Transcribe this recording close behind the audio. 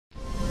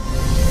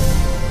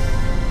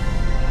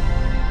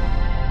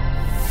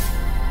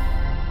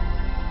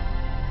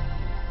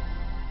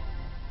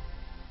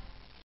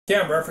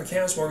Yeah, I'm Brett for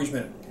Cam's Mortgage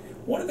Minute.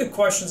 One of the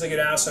questions I get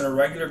asked on a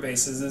regular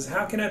basis is,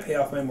 how can I pay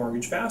off my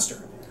mortgage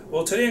faster?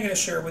 Well, today I'm going to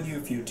share with you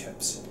a few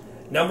tips.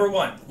 Number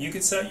one, you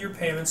can set your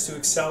payments to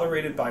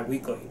accelerated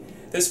biweekly.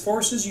 This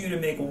forces you to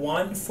make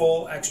one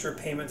full extra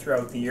payment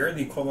throughout the year,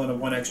 the equivalent of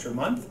one extra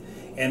month,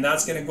 and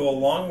that's going to go a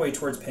long way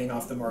towards paying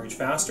off the mortgage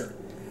faster.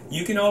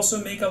 You can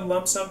also make a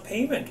lump sum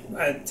payment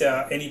at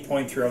any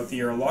point throughout the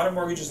year. A lot of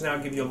mortgages now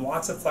give you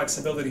lots of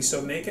flexibility,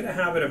 so make it a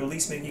habit of at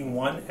least making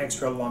one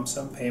extra lump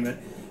sum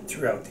payment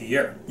throughout the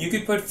year. You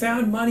could put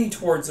found money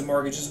towards the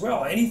mortgage as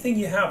well. Anything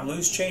you have,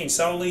 loose change,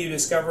 suddenly you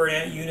discover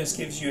Aunt Eunice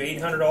gives you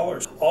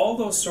 $800. All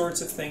those sorts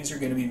of things are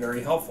going to be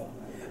very helpful.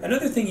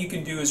 Another thing you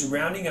can do is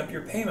rounding up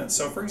your payments.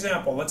 So for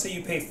example, let's say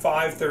you pay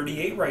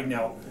 $538 right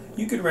now.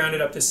 You could round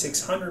it up to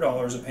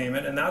 $600 a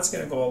payment, and that's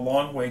going to go a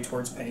long way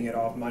towards paying it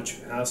off much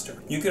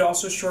faster. You could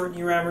also shorten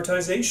your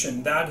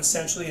amortization. That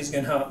essentially is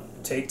going to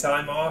take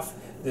time off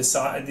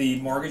the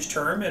mortgage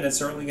term, and it's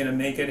certainly going to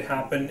make it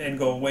happen and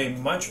go away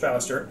much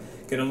faster.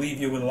 Going to leave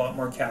you with a lot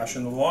more cash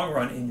in the long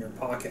run in your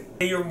pocket.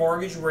 Pay your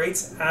mortgage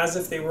rates as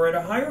if they were at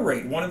a higher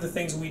rate. One of the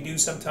things we do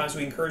sometimes,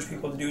 we encourage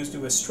people to do, is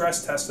do a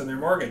stress test on their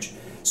mortgage.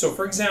 So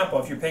for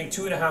example, if you're paying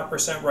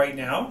 2.5% right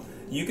now,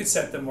 you could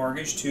set the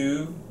mortgage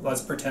to,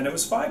 let's pretend it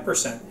was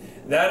 5%.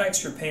 That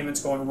extra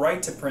payment's going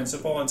right to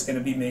principal, and it's going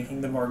to be making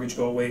the mortgage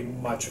go away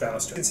much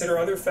faster. Consider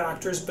other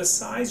factors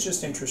besides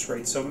just interest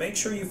rates. So make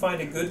sure you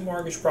find a good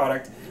mortgage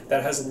product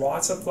that has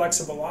lots of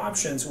flexible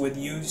options with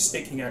you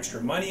sticking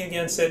extra money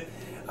against it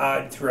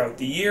throughout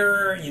the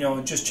year.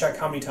 Just check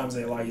how many times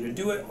they allow you to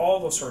do it, all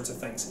those sorts of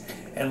things.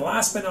 And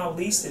last but not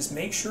least is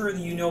make sure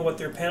that you know what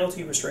their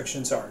penalty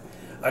restrictions are.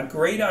 A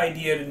great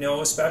idea to know,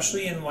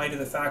 especially in light of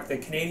the fact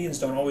that Canadians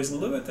don't always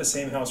live at the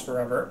same house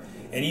forever,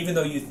 and even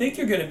though you think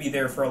you're going to be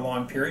there for a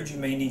long period, you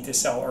may need to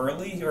sell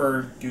early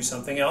or do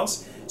something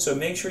else. So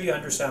make sure you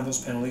understand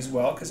those penalties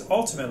well, because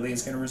ultimately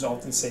it's going to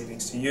result in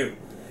savings to you.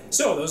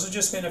 So those have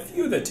just been a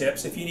few of the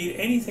tips. If you need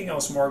anything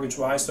else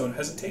mortgage-wise, don't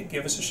hesitate.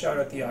 Give us a shout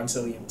at the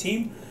Auxilium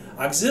team.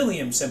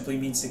 Auxilium simply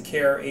means to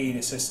care, aid,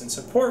 assist, and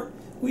support.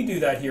 We do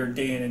that here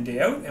day in and day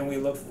out, and we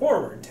look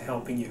forward to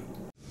helping you.